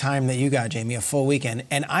get the time that you got, Jamie, a full weekend.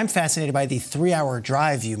 And I'm fascinated by the 3-hour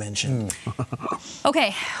drive you mentioned.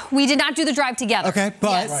 Okay, we did not do the drive together. Okay,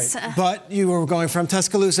 but you were going from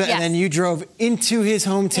Tuscaloosa, and then you drove into his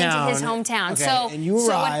hometown. Into his hometown. Okay, so and you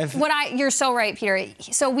arrive. You're so right, Peter.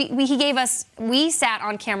 So we sat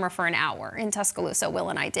on camera for an hour in Tuscaloosa, Will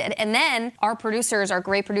and I did. And then our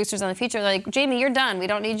great producers on the feature, they're like, Jamie, you're done. We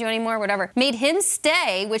don't need you anymore, whatever. Made him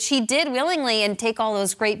stay, which he did willingly, and take all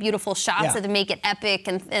those great, beautiful shots that make it epic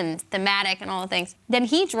and thematic and all the things. Then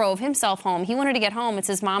he drove himself home. He wanted to get home. It's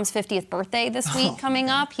his mom's 50th birthday this week coming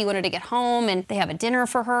up. He wanted to get home, and they have a dinner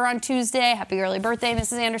for her on Tuesday. Happy early birthday,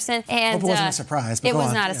 Mrs. Anderson. And it wasn't a surprise. It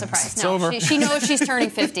was not a surprise. No, it's over. She knows she's turning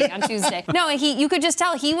 50 on Tuesday. No, you could just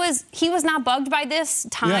tell he was not bugged by this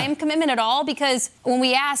time commitment at all, because when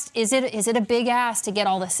we asked, is it a big ask to get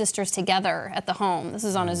all the sisters together at the home? This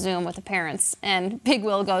is on a Zoom with the parents, and Big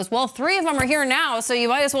Will goes, well, 3 of them are here now, so you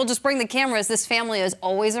might as well just bring the cameras. This family is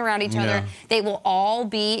always around each other. They will all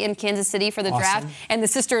be in Kansas City for the draft, and the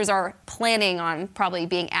sisters are planning on probably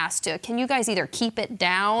being asked to, can you guys either keep it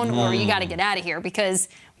down or you got to get out of here, because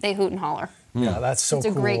they hoot and holler. Yeah, that's so cool.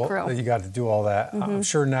 It's a great crew. That you got to do all that. I'm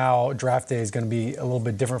sure now draft day is going to be a little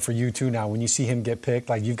bit different for you too now. When you see him get picked,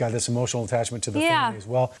 like you've got this emotional attachment to the family as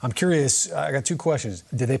well. I'm curious, I got 2 questions.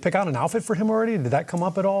 Did they pick out an outfit for him already? Did that come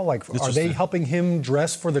up at all? Like, are they helping him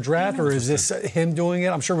dress for the draft, or is this him doing it?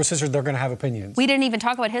 I'm sure with sisters, they're going to have opinions. We didn't even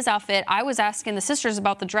talk about his outfit. I was asking the sisters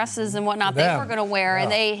about the dresses and whatnot they were going to wear,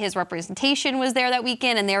 and his representation was there that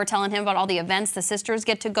weekend, and they were telling him about all the events the sisters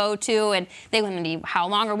get to go to, and they wanted to be, how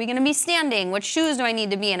long are we going to be standing? What shoes do I need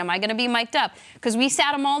to be in? Am I going to be mic'd up? Because we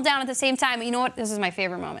sat them all down at the same time. And you know what? This is my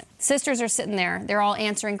favorite moment. Sisters are sitting there. They're all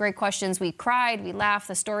answering great questions. We cried. We laughed.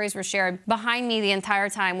 The stories were shared. Behind me the entire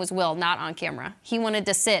time was Will, not on camera. He wanted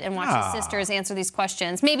to sit and watch his sisters answer these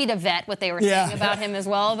questions, maybe to vet what they were saying about him as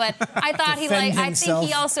well. But I thought I think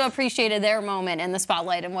he also appreciated their moment in the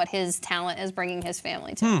spotlight and what his talent is bringing his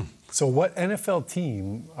family to. So what NFL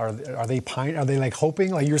team are they like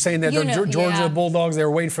hoping? Like you're saying that they're Georgia Bulldogs, they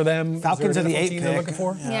were waiting for them. Falcons are the 8th team they're looking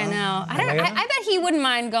for? Yeah, no. I bet he wouldn't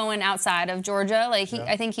mind going outside of Georgia. Like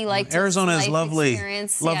I think he liked Arizona is lovely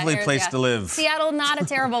place to live. Seattle, not a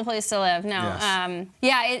terrible place to live. No.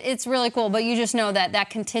 Yes. It's really cool. But you just know that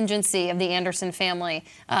contingency of the Anderson family,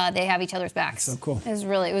 they have each other's backs. That's so cool.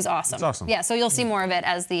 It was awesome. It's awesome. Yeah. So you'll see more of it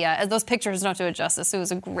as those pictures don't do it justice. It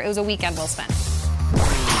was a weekend well spent.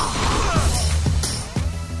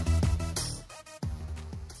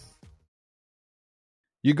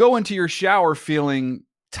 You go into your shower feeling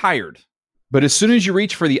tired, but as soon as you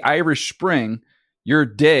reach for the Irish Spring, your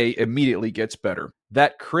day immediately gets better.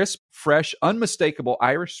 That crisp, fresh, unmistakable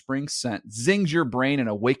Irish Spring scent zings your brain and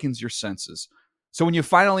awakens your senses. So when you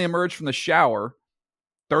finally emerge from the shower,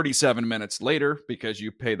 37 minutes later, because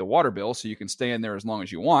you pay the water bill so you can stay in there as long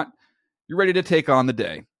as you want, you're ready to take on the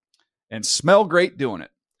day and smell great doing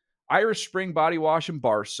it. Irish Spring Body Wash and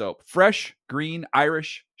Bar Soap. Fresh, green,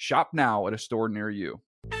 Irish. Shop now at a store near you.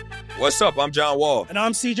 What's up? I'm John Wall. And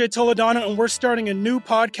I'm CJ Toledano, and we're starting a new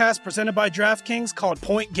podcast presented by DraftKings called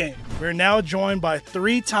Point Game. We're now joined by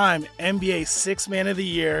 3-time NBA Sixth Man of the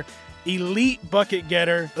Year, elite bucket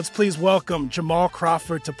getter. Let's please welcome Jamal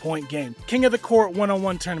Crawford to Point Game. King of the Court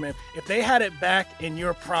one-on-one tournament. If they had it back in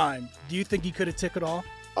your prime, do you think you could have took it all?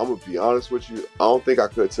 I'm going to be honest with you. I don't think I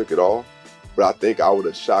could have took it all, but I think I would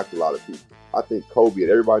have shocked a lot of people. I think Kobe and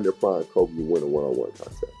everybody in their prime, Kobe would win a one-on-one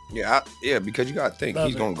contest. Yeah, because you got to think,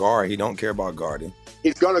 he's going to guard. He don't care about guarding.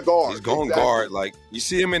 He's going to guard. He's going to guard. Like, you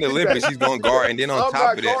see him in the Olympics, he's going to guard. And then on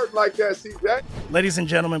top of that. Like that, see that? Ladies and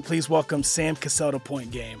gentlemen, please welcome Sam Cassell to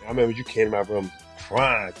Point Game. I remember you came out from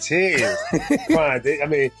crying, tears. I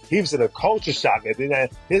mean, he was in a culture shock. And then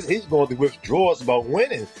he's going through withdrawals about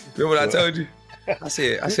winning. Remember what I told you? I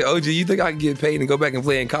said, OG, you think I can get paid and go back and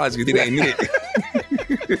play in college because it ain't it?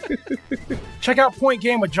 Check out Point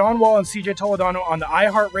Game with John Wall and CJ Toledano on the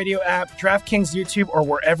iHeartRadio app, DraftKings YouTube, or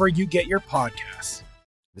wherever you get your podcasts.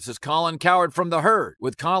 This is Colin Cowherd from The Herd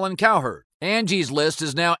with Colin Cowherd. Angie's List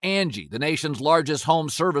is now Angie, the nation's largest home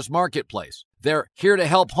service marketplace. They're here to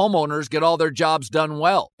help homeowners get all their jobs done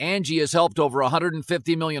well. Angie has helped over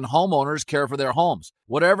 150 million homeowners care for their homes.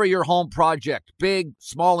 Whatever your home project, big,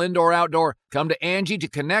 small, indoor, outdoor, come to Angie to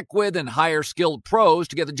connect with and hire skilled pros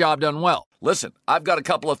to get the job done well. Listen, I've got a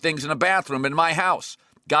couple of things in a bathroom in my house.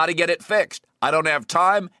 Got to get it fixed. I don't have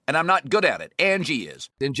time, and I'm not good at it. Angie is.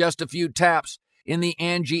 In just a few taps in the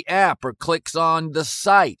Angie app or clicks on the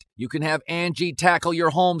site, you can have Angie tackle your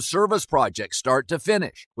home service project start to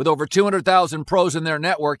finish. With over 200,000 pros in their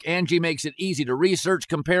network, Angie makes it easy to research,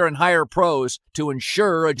 compare, and hire pros to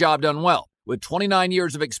ensure a job done well. With 29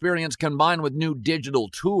 years of experience combined with new digital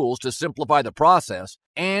tools to simplify the process,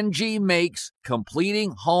 Angie makes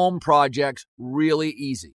completing home projects really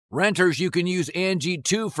easy. Renters, you can use Angie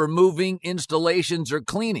too for moving, installations, or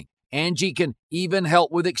cleaning. Angie can even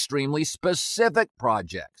help with extremely specific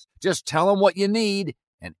projects. Just tell them what you need,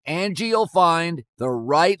 and Angie will find the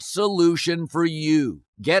right solution for you.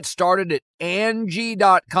 Get started at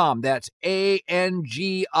Angie.com. That's ANGI.com,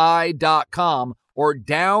 or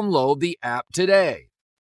download the app today.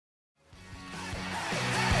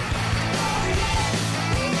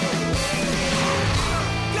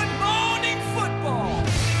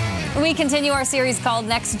 We continue our series called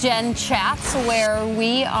Next Gen Chats, where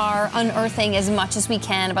we are unearthing as much as we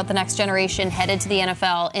can about the next generation headed to the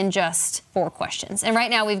NFL in just 4 questions. And right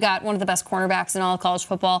now we've got one of the best cornerbacks in all of college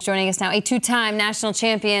football joining us now, a 2-time national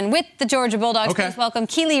champion with the Georgia Bulldogs. Okay. Please welcome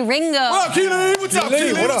Kelee Ringo. What up, Kelee? What's up,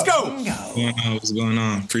 Kelee? Let's go. What's going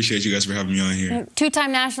on? Appreciate you guys for having me on here.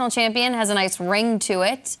 2-time national champion, has a nice ring to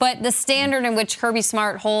it. But the standard in which Kirby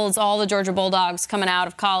Smart holds all the Georgia Bulldogs coming out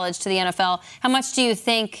of college to the NFL, how much do you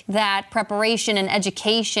think that preparation and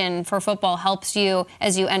education for football helps you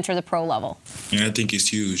as you enter the pro level? Yeah, I think it's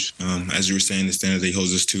huge. As you were saying, the standard that he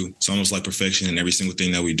holds us to, it's almost like perfection in every single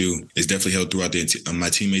thing that we do. It's definitely helped throughout my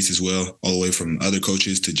teammates as well, all the way from other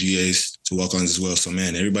coaches to GAs to walk-ons as well. So,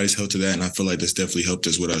 man, everybody's held to that, and I feel like that's definitely helped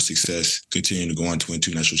us with our success, continuing to go on to win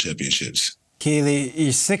 2 national championships. Kelee,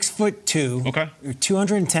 you're 6'2". Okay. You're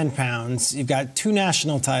 210 pounds. You've got 2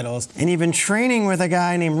 national titles, and you've been training with a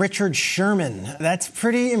guy named Richard Sherman. That's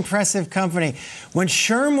pretty impressive company. When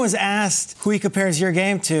Sherm was asked who he compares your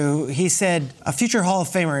game to, he said a future Hall of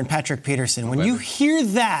Famer in Patrick Peterson. When you hear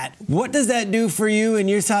that, what does that do for you and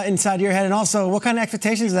inside your head? And also, what kind of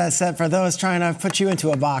expectations does that set for those trying to put you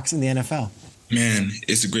into a box in the NFL? Man,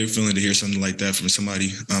 it's a great feeling to hear something like that from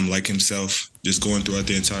somebody like himself, just going throughout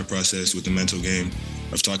the entire process with the mental game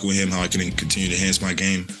of talking with him, how I can continue to enhance my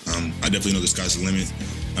game. I definitely know the sky's the limit.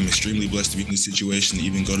 I'm extremely blessed to be in this situation, to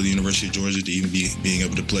even go to the University of Georgia, to even being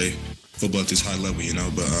able to play football at this high level, you know.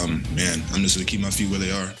 But, man, I'm just going to keep my feet where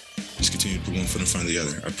they are, just continue to put one foot in front of the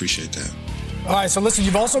other. I appreciate that. All right, so listen,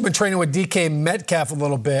 you've also been training with DK Metcalf a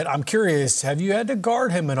little bit. I'm curious, have you had to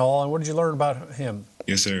guard him at all, and what did you learn about him?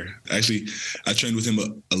 Yes, sir. Actually, I trained with him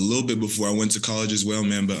a little bit before I went to college as well,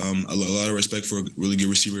 man. But a lot of respect for a really good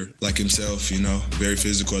receiver like himself, you know, very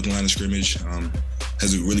physical at the line of scrimmage,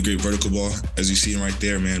 has a really great vertical ball, as you see him right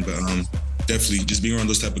there, man. But definitely just being around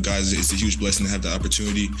those type of guys, it's a huge blessing to have the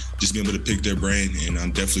opportunity, just being able to pick their brain and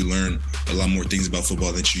definitely learn a lot more things about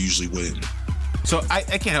football than you usually would. So I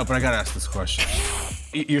can't help but I got to ask this question.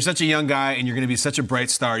 You're such a young guy, and you're going to be such a bright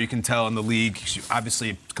star, you can tell, in the league. You're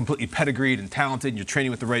obviously completely pedigreed and talented, and you're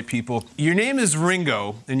training with the right people. Your name is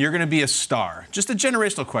Ringo, and you're going to be a star. Just a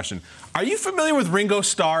generational question. Are you familiar with Ringo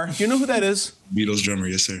Starr? Do you know who that is? Beatles drummer,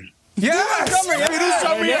 yes, sir. Yes! Beatles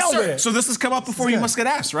drummer, yes, sir. it. So this has come up before, you must get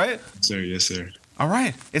asked, right? Sir, yes, sir. All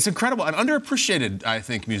right. It's incredible. An underappreciated, I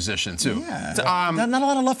think, musician, too. Yeah. Not a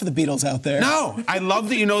lot of love for the Beatles out there. No. I love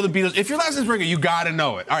that you know the Beatles. If your last name's Ringo, you got to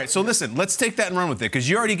know it. All right. So listen, let's take that and run with it, because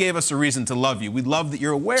you already gave us a reason to love you. We love that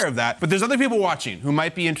you're aware of that. But there's other people watching who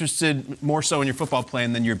might be interested more so in your football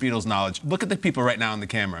playing than your Beatles knowledge. Look at the people right now on the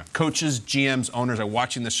camera. Coaches, GMs, owners are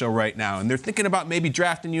watching the show right now, and they're thinking about maybe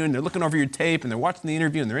drafting you, and they're looking over your tape, and they're watching the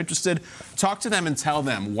interview, and they're interested. Talk to them and tell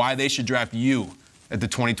them why they should draft you at the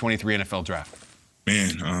 2023 NFL Draft.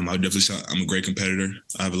 Man, I would definitely say I'm a great competitor.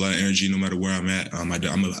 I have a lot of energy no matter where I'm at. I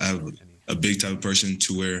have a big type of person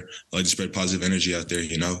to where I like to spread positive energy out there,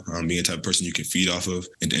 you know, being a type of person you can feed off of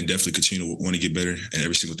and definitely continue to want to get better in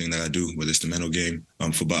every single thing that I do, whether it's the mental game,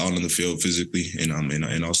 football out on the field physically and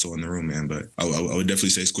also in the room, man. But I would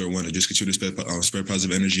definitely say square one, to just continue to spread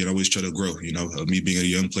positive energy and always try to grow, you know. Me being a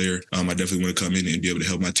young player, I definitely want to come in and be able to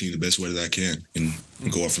help my team the best way that I can and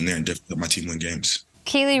go off from there and definitely help my team win games.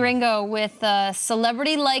 Kelee Ringo with a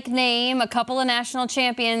celebrity-like name, a couple of national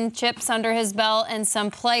championships under his belt, and some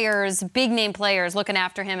players, big-name players, looking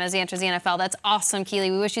after him as he enters the NFL. That's awesome, Kelee.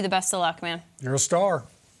 We wish you the best of luck, man. You're a star.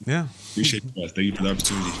 Yeah. Appreciate it. Thank you for the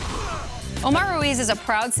opportunity. Omar Ruiz is a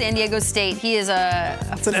proud San Diego State. He is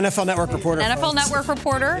It's an NFL Network reporter. NFL Network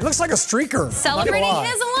reporter. He looks like a streaker. Celebrating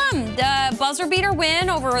his alum. The buzzer beater win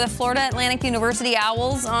over the Florida Atlantic University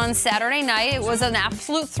Owls on Saturday night. It was an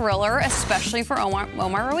absolute thriller, especially for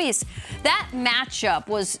Omar Ruiz. That matchup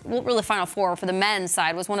was, really the Final Four for the men's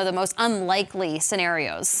side was one of the most unlikely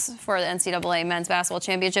scenarios for the NCAA Men's Basketball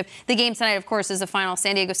Championship. The game tonight, of course, is the final,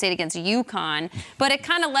 San Diego State against UConn. But it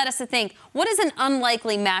kind of led us to think, what is an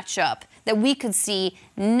unlikely matchup that we could see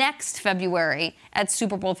next February at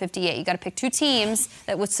Super Bowl 58? You got to pick two teams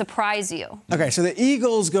that would surprise you. Okay, so the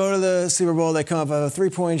Eagles go to the Super Bowl. They come up a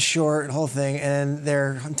 3 points short, the whole thing, and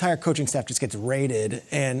their entire coaching staff just gets raided.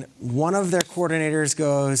 And one of their coordinators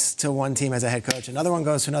goes to one team as a head coach. Another one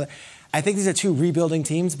goes to another. I think these are two rebuilding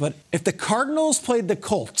teams, but if the Cardinals played the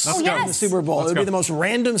Colts in the Super Bowl, it would be the most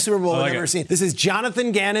random Super Bowl I've ever seen. This is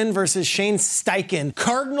Jonathan Gannon versus Shane Steichen.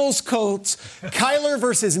 Cardinals, Colts, Kyler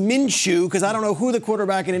versus Minshew, because I don't know who the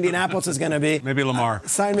quarterback in Indianapolis is going to be. Maybe Lamar.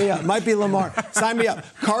 Sign me up. Might be Lamar. Sign me up.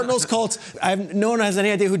 Cardinals, Colts. No one has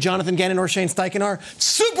any idea who Jonathan Gannon or Shane Steichen are.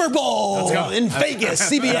 Super Bowl in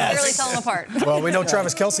Vegas, CBS. Really tell them apart. Well, we know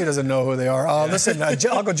Travis Kelce doesn't know who they are. Listen,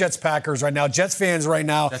 I'll go Jets-Packers right now. Jets fans right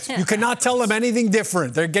now, you cannot tell them anything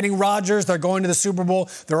different. They're getting Rodgers. They're going to the Super Bowl.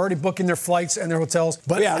 They're already booking their flights and their hotels.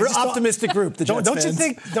 But yeah, real optimistic group, the Jets fans.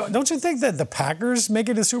 Don't you think that the Packers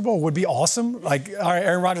making the Super Bowl would be awesome? Like,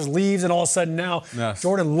 Aaron Rodgers leaves, and all of a sudden now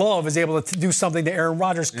Jordan Love is able to do something that Aaron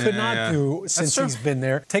Rodgers could not do since he's been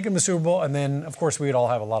there. Take him to the Super Bowl, and then, of course, we'd all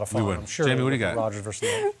have a lot of fun. I'm sure. Jamie, what do you got? Rodgers versus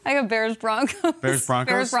Love. I got Bears-Broncos.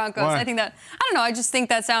 Bears-Broncos? Bears-Broncos. Why? I think that, I don't know, I just think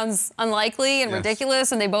that sounds unlikely and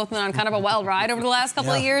ridiculous, and they both been on kind of a wild ride over the last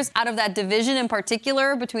couple of years. Out of that division in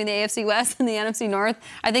particular, between the AFC West and the NFC North,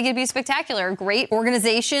 I think it'd be spectacular. Great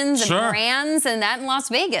organizations and brands, and that in Las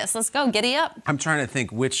Vegas. Let's go. Giddy up. I'm trying to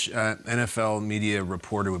think which NFL media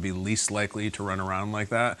reporter would be least likely to run around like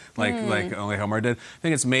that, like Omar did. I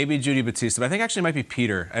think it's maybe Judy Batista, but I think actually it might be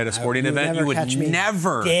Peter at a sporting event. You would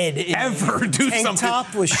never, ever do tank something.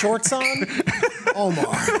 Top with shorts on?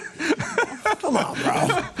 Omar. Come on, bro.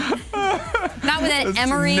 Not with an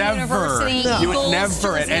Emory University Eagles You would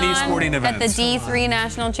never at any sporting event. At the D3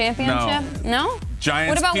 National Championship? No? Giants,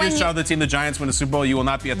 what about Peter's child, the team, the Giants win the Super Bowl. You will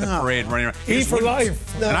not be at the parade running around. Eat for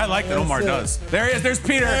life. And I like that Omar does. There he is. There's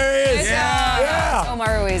Peter. There he is. Yeah.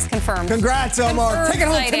 Omar Ruiz, confirmed. Congrats, Omar. Take it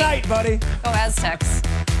home tonight, buddy. Go Aztecs.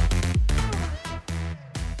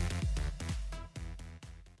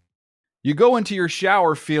 You go into your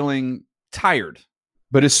shower feeling tired,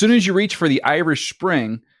 but as soon as you reach for the Irish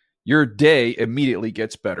Spring, your day immediately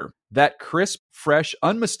gets better. That crisp, fresh,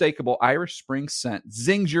 unmistakable Irish Spring scent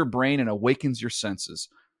zings your brain and awakens your senses.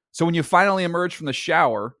 So when you finally emerge from the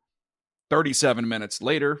shower, 37 minutes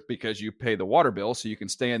later, because you pay the water bill so you can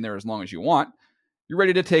stay in there as long as you want, you're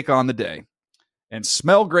ready to take on the day and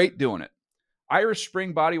smell great doing it. Irish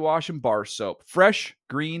Spring Body Wash and Bar Soap. Fresh,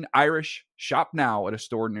 green, Irish. Shop now at a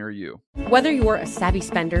store near you. Whether you're a savvy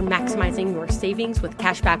spender maximizing your savings with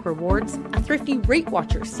cashback rewards, a thrifty rate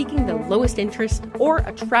watcher seeking the lowest interest, or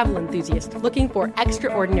a travel enthusiast looking for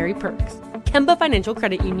extraordinary perks, Kemba Financial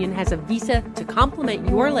Credit Union has a visa to complement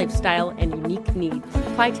your lifestyle and unique needs.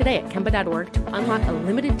 Apply today at Kemba.org to unlock a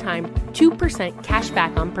limited time 2% cash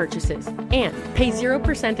back on purchases and pay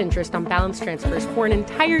 0% interest on balance transfers for an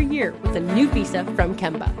entire year with a new visa from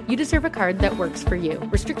Kemba. You deserve a card that works for you.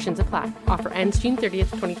 Restrictions apply. Offer ends June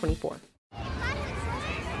 30th, 2024.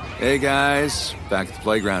 Hey guys, back at the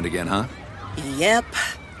playground again, huh? Yep.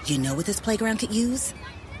 You know what this playground could use?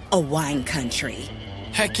 A wine country.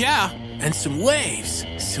 Heck yeah, and some waves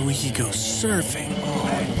so we could go surfing.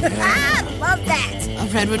 Oh, yeah. Love that.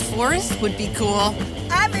 A redwood forest would be cool.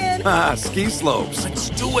 I'm in. Ski slopes. Let's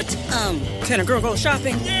do it. Can a girl go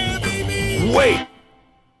shopping? Yeah, baby. Wait!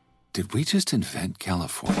 Did we just invent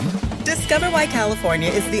California? Discover why California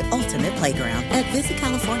is the ultimate playground at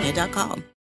visitcalifornia.com.